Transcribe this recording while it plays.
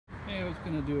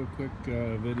Going to do a quick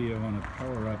video on a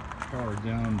power up, power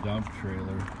down dump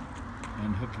trailer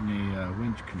and hooking a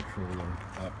winch controller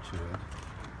up to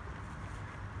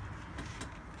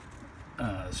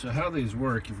it. So how these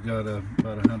work, you've got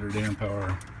about 100 amp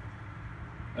hour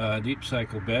deep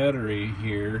cycle battery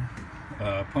here,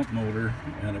 pump motor,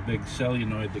 and a big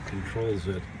solenoid that controls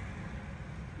it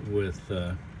with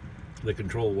the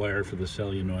control wire for the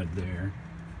solenoid there.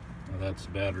 That's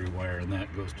the battery wire, and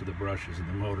that goes to the brushes of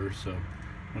the motor. So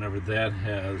whenever that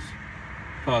has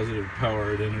positive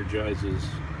power, it energizes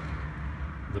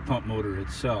the pump motor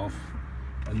itself.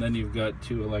 And then you've got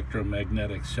two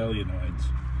electromagnetic solenoids.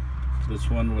 This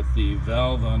one with the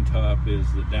valve on top is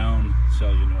the down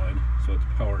solenoid, so it's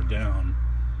power down.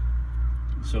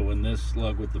 So when this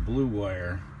slug with the blue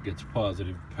wire gets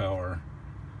positive power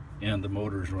and the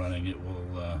motor's running, it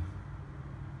will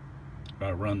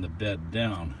run the bed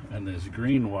down. And this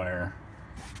green wire,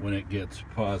 when it gets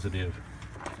positive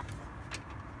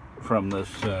from this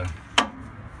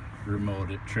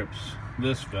remote, it trips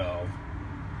this valve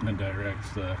and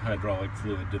directs the hydraulic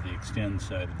fluid to the extend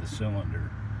side of the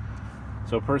cylinder.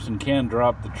 So a person can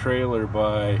drop the trailer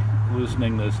by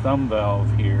loosening this thumb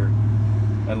valve here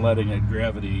and letting it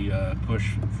gravity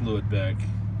push fluid back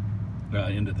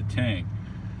into the tank.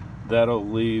 That'll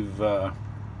leave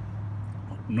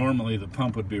normally the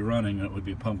pump would be running, and it would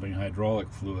be pumping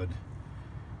hydraulic fluid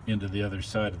into the other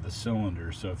side of the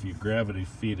cylinder. So if you gravity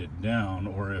feed it down,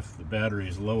 or if the battery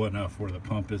is low enough where the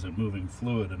pump isn't moving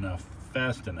fluid enough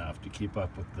fast enough to keep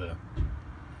up with the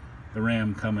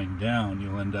ram coming down,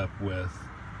 you'll end up with,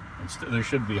 there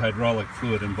should be hydraulic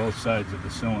fluid in both sides of the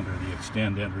cylinder, the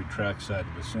extend and retract side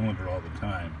of the cylinder all the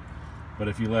time. But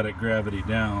if you let it gravity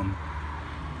down,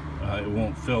 it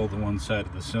won't fill the one side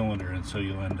of the cylinder, and so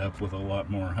you'll end up with a lot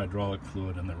more hydraulic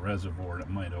fluid in the reservoir, and it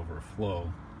might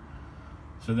overflow.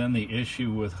 So then the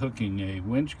issue with hooking a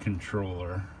winch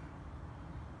controller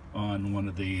on one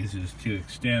of these is to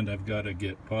extend, I've got to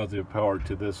get positive power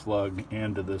to this lug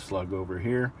and to this lug over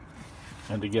here.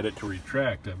 And to get it to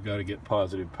retract, I've got to get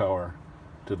positive power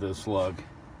to this lug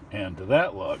and to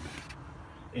that lug.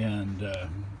 And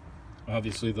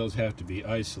obviously those have to be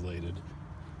isolated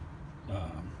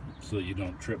so that you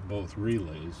don't trip both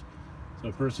relays. So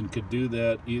a person could do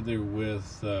that either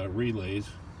with relays,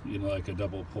 you know, like a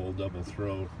double pull, double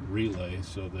throw relay,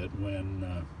 so that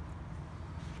when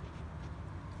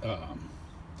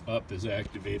up is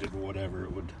activated or whatever,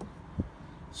 it would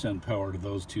send power to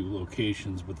those two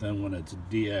locations, but then when it's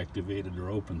deactivated or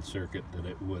open circuit, that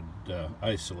it would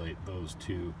isolate those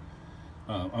two.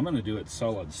 I'm going to do it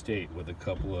solid state with a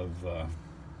couple of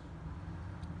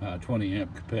 20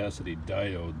 amp capacity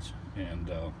diodes,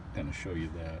 and I'll kind of show you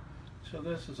that. So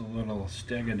this is a little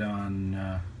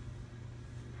Stegadon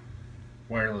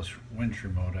wireless winch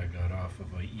remote I got off of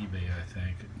eBay, I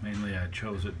think. Mainly I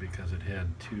chose it because it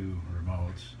had two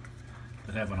remotes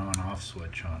that have an on-off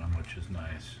switch on them, which is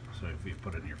nice. So if you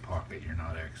put it in your pocket, you're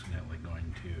not accidentally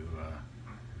going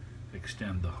to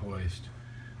extend the hoist.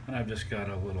 And I've just got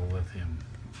a little lithium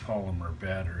polymer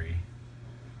battery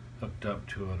hooked up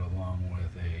to it, along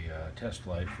with a test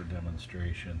light for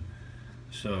demonstration.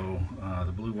 So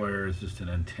the blue wire is just an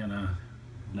antenna,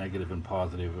 negative and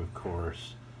positive, of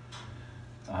course.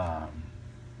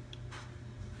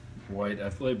 White,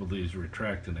 I've labeled these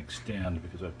retract and extend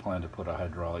because I plan to put a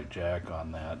hydraulic jack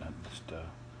on that, and it just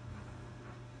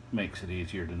makes it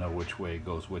easier to know which way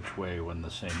goes which way when the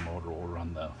same motor will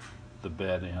run the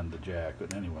bed and the jack.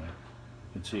 But anyway,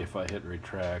 you can see if I hit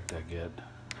retract, I get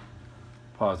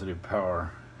positive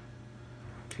power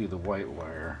to the white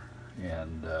wire,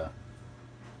 and well,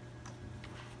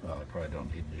 I probably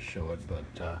don't need to show it, but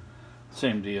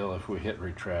same deal, if we hit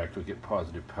retract, we get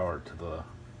positive power to the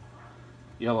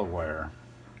yellow wire.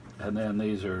 And then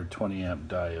these are 20 amp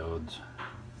diodes.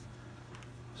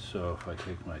 So if I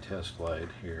take my test light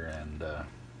here and you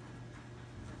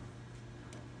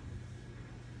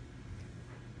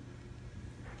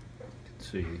can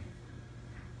see,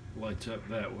 lights up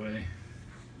that way,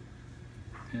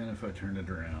 and if I turn it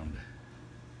around,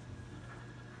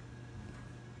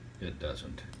 it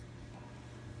doesn't.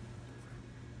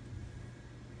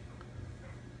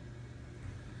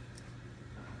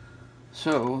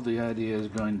 So the idea is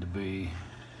going to be,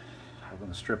 I'm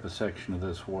going to strip a section of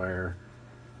this wire,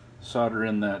 solder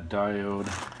in that diode,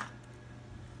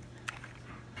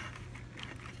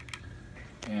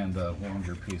 and a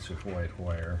longer piece of white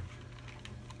wire.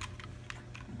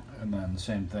 And then the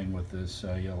same thing with this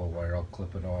yellow wire. I'll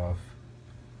clip it off,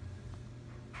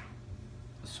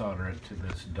 solder it to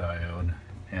this diode,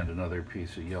 and another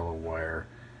piece of yellow wire,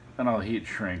 and I'll heat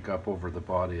shrink up over the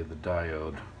body of the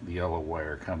diode, the yellow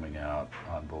wire coming out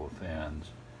on both both ends.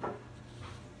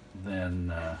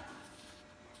 Then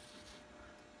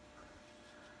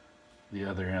the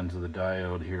other ends of the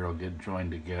diode here will get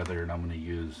joined together, and I'm going to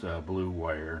use blue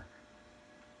wire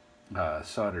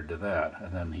soldered to that,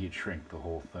 and then heat shrink the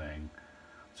whole thing.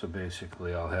 So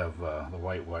basically I'll have the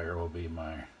white wire will be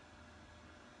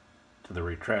to the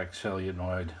retract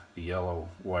solenoid, the yellow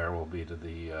wire will be to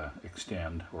the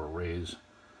extend or raise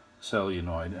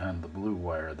solenoid, and the blue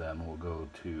wire then will go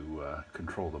to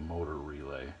control the motor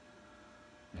relay,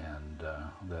 and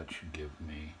that should give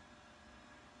me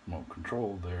remote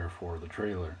control there for the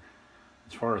trailer.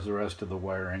 As far as the rest of the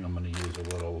wiring, I'm going to use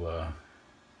a little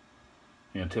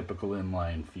typical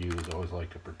inline fuse. I always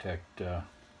like to protect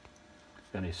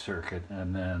any circuit,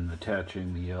 and then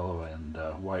attaching the yellow and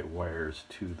white wires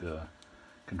to the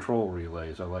control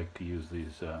relays. I like to use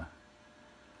these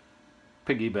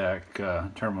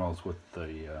piggyback terminals with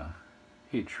the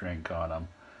heat shrink on them.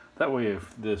 That way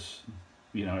if this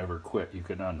ever quit, you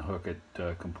can unhook it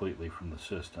completely from the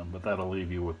system, but that'll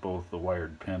leave you with both the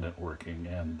wired pendant working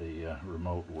and the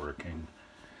remote working.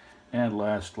 And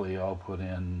lastly, I'll put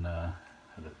in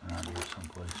had it around here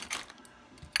someplace,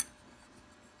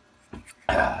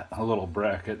 a little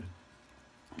bracket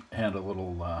and a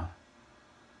little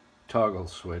toggle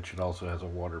switch. It also has a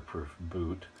waterproof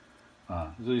boot.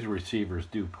 These receivers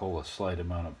do pull a slight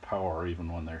amount of power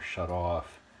even when they're shut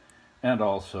off, and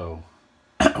also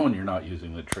when you're not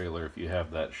using the trailer, if you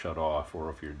have that shut off, or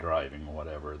if you're driving or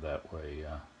whatever, that way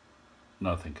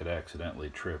nothing could accidentally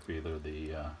trip either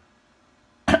the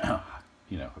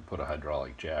if you put a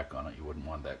hydraulic jack on it, you wouldn't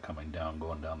want that coming down,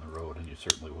 going down the road, and you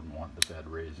certainly wouldn't want the bed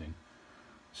raising.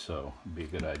 So it'd be a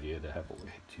good idea to have a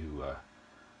way to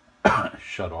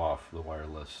shut off the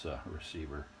wireless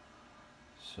receiver.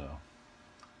 So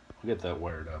we'll get that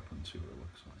wired up and see what it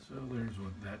looks like. So there's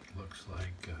what that looks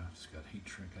like. It's got heat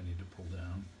shrink I need to pull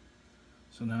down.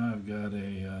 So now I've got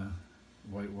a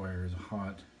white wire is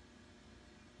hot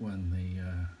when the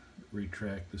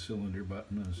retract the cylinder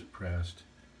button is pressed.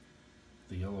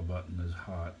 The yellow button is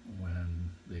hot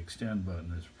when the extend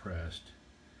button is pressed,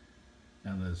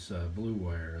 and this blue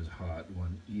wire is hot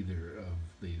when either of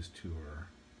these two are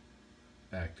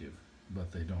active,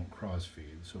 but they don't cross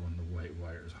feed. So when the white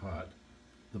wire is hot,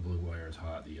 the blue wire is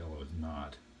hot, the yellow is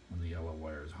not. When the yellow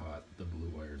wire is hot, the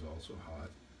blue wire is also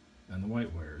hot, and the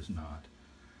white wire is not.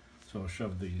 So I'll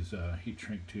shove these heat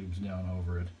shrink tubes down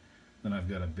over it. Then I've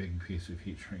got a big piece of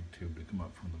heat shrink tube to come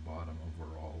up from the bottom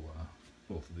over all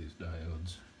both of these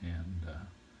diodes, and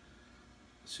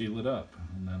seal it up,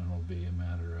 and then it'll be a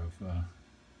matter of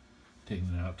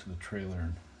taking it out to the trailer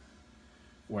and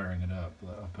wiring it up. The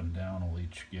up and down will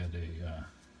each get a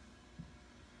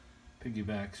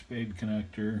piggyback spade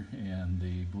connector, and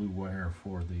the blue wire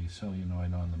for the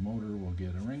solenoid on the motor will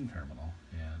get a ring terminal,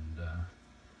 and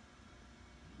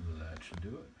that should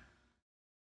do it.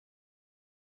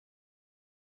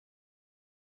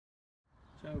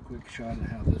 So a quick shot of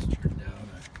how this turned out.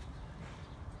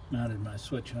 I mounted my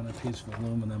switch on a piece of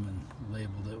aluminum and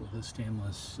labeled it with a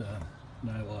stainless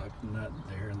nylock nut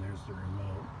there, and there's the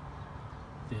remote.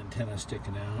 The antenna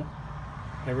sticking out.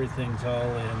 Everything's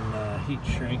all in heat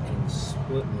shrink and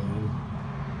split loom.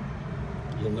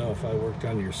 You'll know if I worked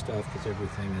on your stuff because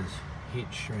everything is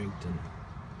heat shrinked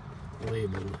and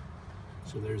labeled.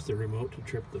 So there's the remote to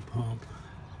trip the pump.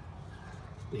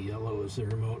 The yellow is the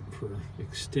remote for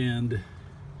extend,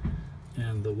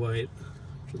 and the white,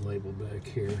 which is labeled back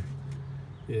here,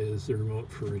 is the remote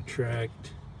for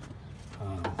retract.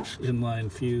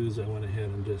 Inline fuse, I went ahead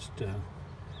and just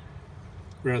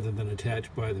rather than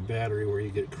attach by the battery where you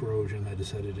get corrosion, I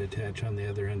decided to attach on the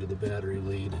other end of the battery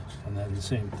lead. And then the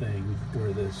same thing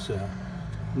where this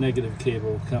negative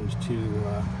cable comes to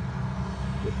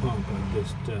the pump, I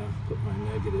just put my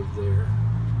negative there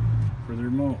for the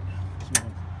remote. So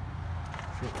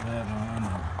put that on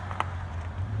and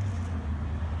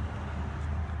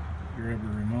grab a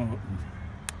remote.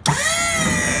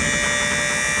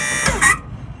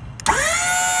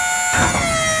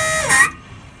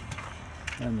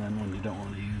 And then when you don't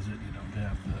want to use it, you don't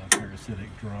have the parasitic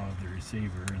draw of the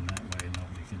receiver, and that way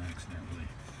nobody can accidentally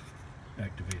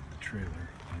activate the trailer.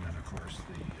 And then of course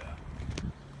the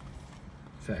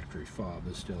factory fob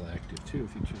is still active too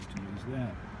if you choose to use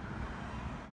that.